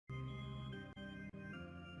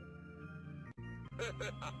Hey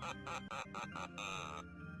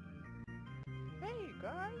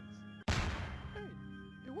guys! Hey,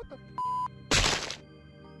 what the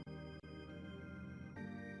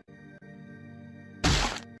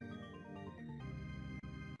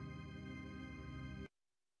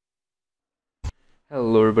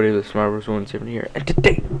Hello everybody, this is Marvelous17 here, and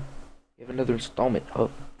today we have another installment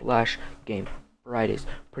of Flash Game Fridays.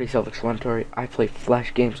 Pretty self-explanatory. I play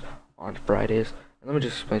Flash games on Fridays. And let me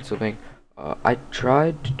just explain something. I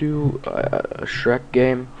tried to do a Shrek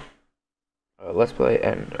game, Let's Play,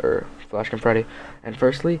 or Flash Game Friday, and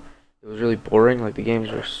firstly, it was really boring. Like, the games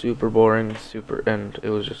were super boring, and it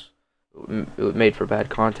was just, it made for bad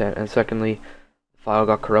content. And secondly, the file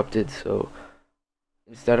got corrupted, so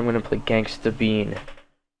instead, I'm going to play Gangsta Bean. If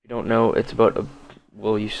you don't know, it's about a...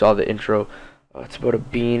 Well, you saw the intro. It's about a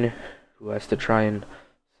bean who has to try and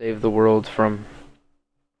save the world from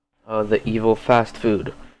the evil fast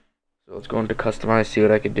food. So let's go into customize, see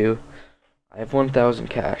what I can do. I have 1,000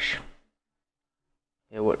 cash.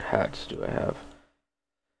 Yeah, what hats do I have?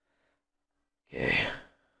 Okay,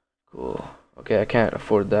 cool. Okay, I can't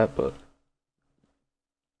afford that, but...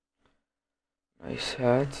 nice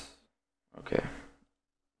hats. Okay.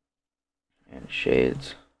 And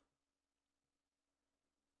shades.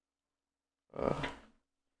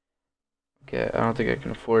 Okay, I don't think I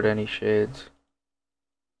can afford any shades.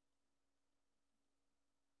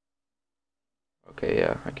 Okay,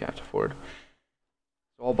 yeah, I can't afford.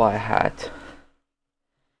 So I'll buy a hat.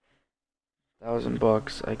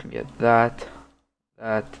 $1,000. I can get that,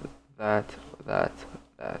 that.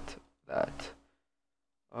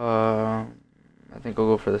 I think I'll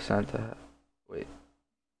go for the Santa hat. Wait.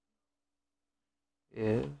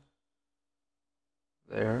 Yeah.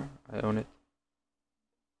 There, I own it.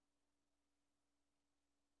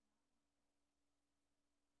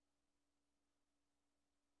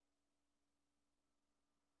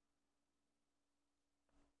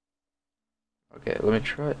 Okay, let me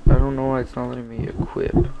try. I don't know why it's not letting me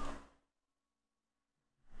equip.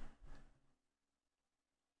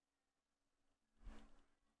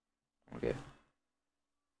 Okay.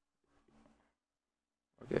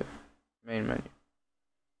 Okay. Main menu.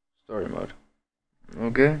 Story mode.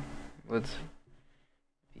 Okay. Let's.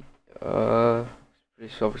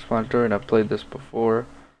 Pretty self-explanatory, and I've played this before.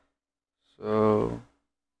 So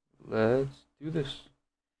let's do this.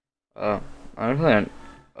 I'm playing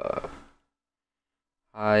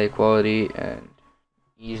high quality and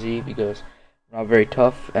easy because I'm not very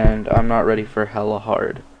tough and I'm not ready for hella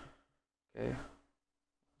hard. Okay,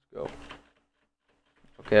 let's go.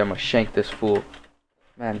 Okay, I'm gonna shank this fool.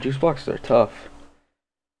 Man, juice boxes are tough.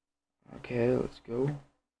 Okay, let's go.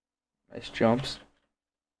 Nice jumps.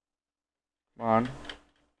 Come on.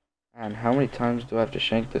 Man, how many times do I have to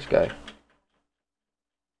shank this guy?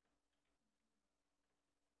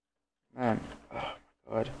 Man, oh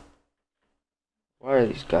my god. Why are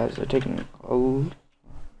these guys? They're taking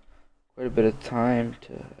quite a bit of time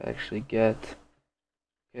to actually get.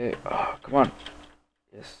 Okay, oh, come on.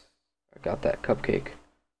 Yes, I got that cupcake.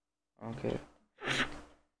 Okay.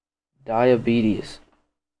 Diabetes.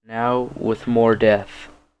 Now with more death.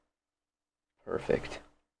 Perfect.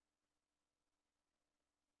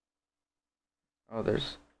 Oh,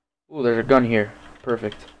 there's a gun here.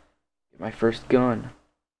 Perfect. Get my first gun.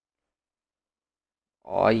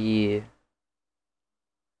 Aw, yeah.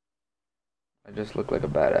 I just look like a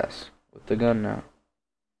badass with the gun now.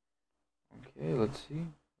 Okay, let's see.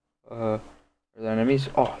 Are there enemies?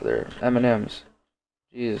 Oh, they're M&Ms.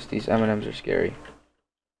 Jesus, these M&Ms are scary.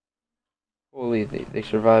 Holy, they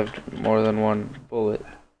survived more than one bullet.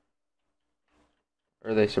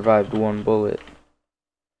 Or they survived one bullet.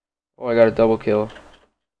 Oh, I got a double kill.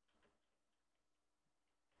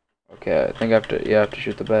 Okay, I think I have to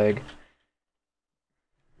shoot the bag.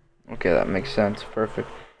 Okay, that makes sense. Perfect.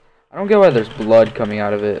 I don't get why there's blood coming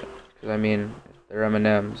out of it. Because, I mean, they're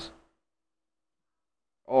M&Ms.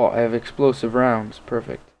 Oh, I have explosive rounds.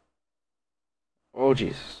 Perfect. Oh,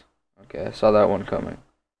 Jesus. Okay, I saw that one coming.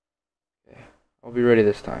 Okay, I'll be ready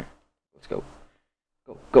this time. Let's go.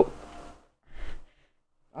 Go, go.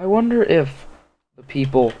 I wonder if the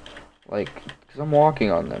people, like, because I'm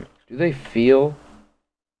walking on them, do they feel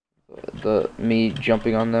me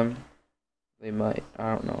jumping on them? They might.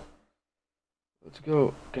 I don't know. Let's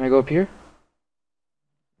go. Can I go up here?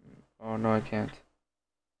 Oh, no, I can't.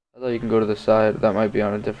 I thought you can go to the side. That might be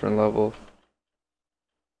on a different level.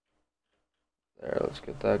 There, let's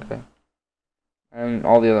get that guy. And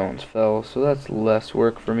all the other ones fell, so that's less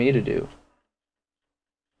work for me to do.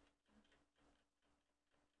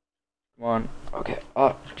 Come on. Okay.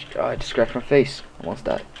 Oh, I just scratched my face. Almost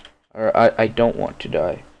died. Or I don't want to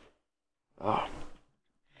die. Oh,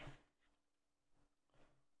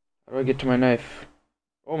 How do I get to my knife?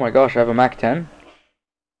 Oh my gosh, I have a Mac 10?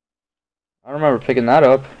 I don't remember picking that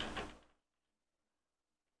up.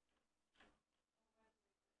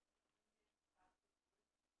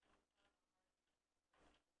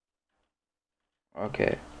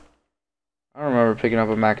 Okay. I don't remember picking up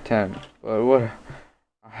a Mac 10, but what?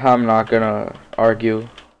 I'm not gonna argue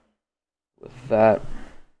with that.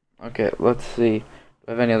 Okay, let's see. Do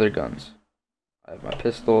I have any other guns? I have my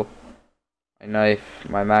pistol, my knife,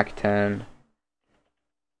 my Mac 10.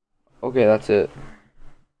 Okay, that's it.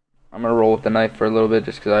 I'm gonna roll with the knife for a little bit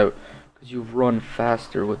just because you run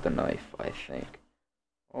faster with the knife, I think.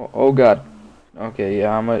 Oh God. Okay,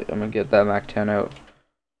 yeah, I'm gonna get that Mac 10 out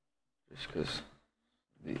just because.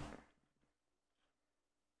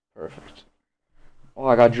 Perfect. Oh,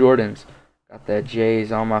 I got Jordans. Got that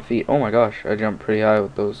J's on my feet. Oh my gosh, I jumped pretty high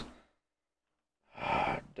with those.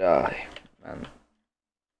 Die, man.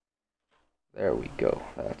 There we go.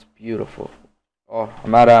 That's beautiful. Oh,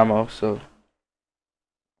 I'm out of ammo, so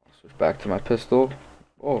I'll switch back to my pistol.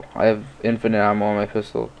 Oh, I have infinite ammo on my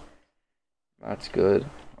pistol. That's good.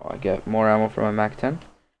 Oh, I get more ammo for my Mac 10.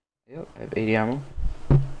 Yep, I have 80 ammo.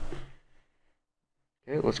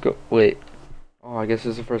 Okay, let's go. Wait. Oh, I guess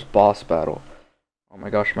this is the first boss battle. Oh my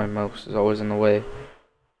gosh, my mouse is always in the way.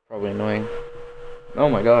 Probably annoying. Oh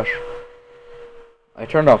my gosh. I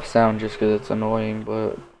turned off sound just because it's annoying,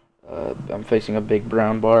 but I'm facing a big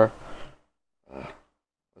brown bar.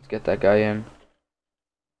 Let's get that guy in.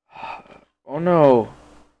 Oh no!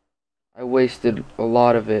 I wasted a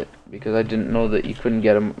lot of it because I didn't know that you couldn't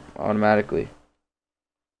get him automatically.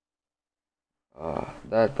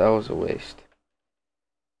 That was a waste.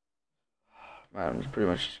 Man, I'm pretty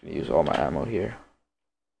much just gonna use all my ammo here.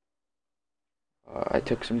 I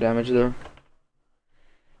took some damage there.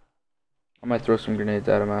 I might throw some grenades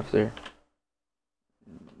at him after.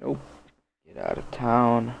 Nope. Get out of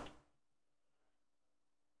town.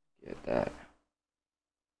 Get that.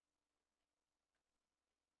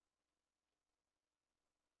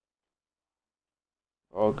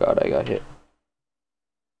 Oh God, I got hit.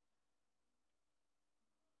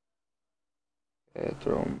 Okay,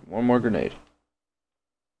 throw him one more grenade.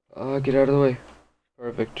 Get out of the way.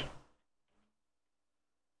 Perfect.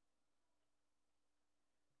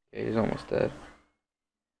 Okay, he's almost dead.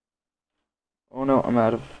 Oh no, I'm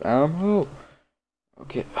out of ammo.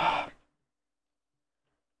 Okay. I'm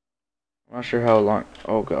not sure how long.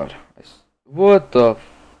 Oh God. What the?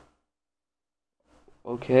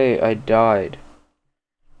 Okay, I died.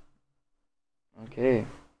 Okay.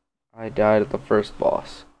 I died at the first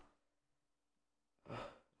boss.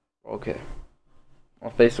 Okay. I'll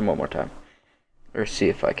face him one more time. Or see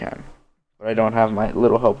if I can. But I don't have my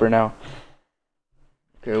little helper now.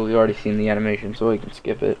 Okay, we already seen the animation, so we can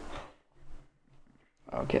skip it.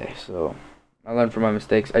 Okay, so I learned from my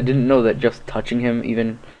mistakes. I didn't know that just touching him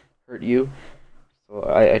even hurt you. So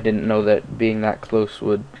I didn't know that being that close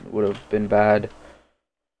would have been bad.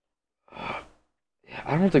 I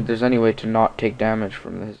don't think there's any way to not take damage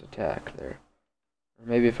from his attack there. Or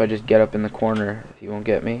maybe if I just get up in the corner, he won't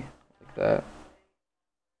get me. Like that.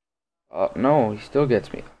 No, he still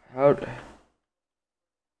gets me. How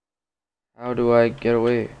do I get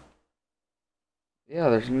away? Yeah,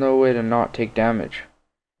 there's no way to not take damage.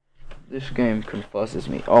 This game confuses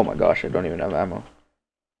me. Oh my gosh, I don't even have ammo.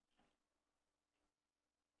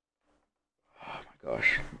 Oh my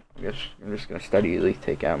gosh. I guess I'm just gonna steadily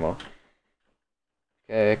take ammo.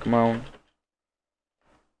 Okay, come on.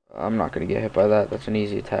 I'm not gonna get hit by that. That's an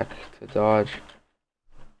easy attack to dodge.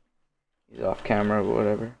 He's off camera, but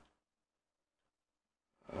whatever.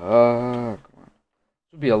 Come on.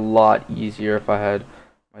 This would be a lot easier if I had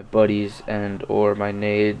my buddies and or my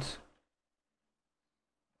nades.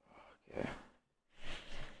 Okay.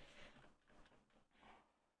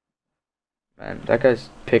 Man, that guy's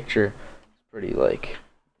picture is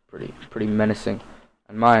pretty menacing.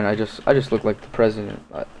 And mine, I just look like the president.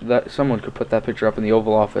 That someone could put that picture up in the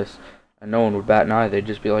Oval Office, and no one would bat an eye. They'd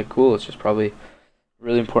just be like, "Cool, it's just probably a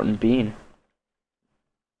really important bean."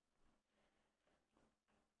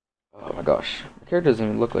 Oh my gosh, the character doesn't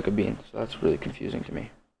even look like a bean, so that's really confusing to me.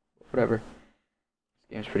 Whatever. This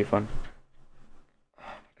game's pretty fun. Oh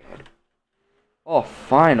my God. Oh,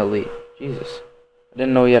 finally! Jesus, I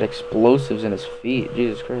didn't know he had explosives in his feet.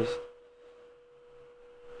 Jesus Christ.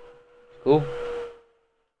 Cool.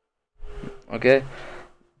 Okay,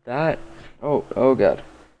 that. Oh God.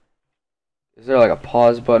 Is there like a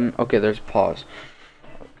pause button? Okay, there's pause.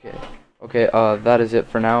 Okay. That is it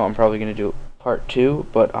for now. I'm probably gonna do part 2,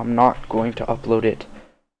 but I'm not going to upload it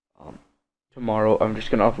tomorrow. I'm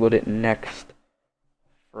just gonna upload it next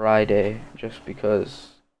Friday, just because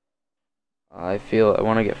I feel I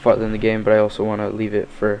want to get farther in the game, but I also want to leave it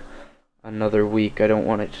for another week. I don't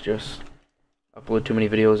want it to just upload too many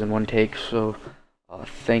videos in one take. So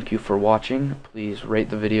thank you for watching. Please rate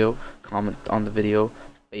the video, comment on the video,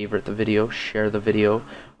 favorite the video, share the video.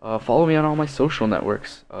 Follow me on all my social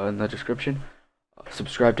networks in the description.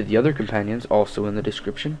 Subscribe to the other companions, also in the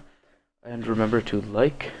description. And remember to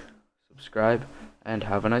like, subscribe, and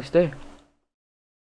have a nice day.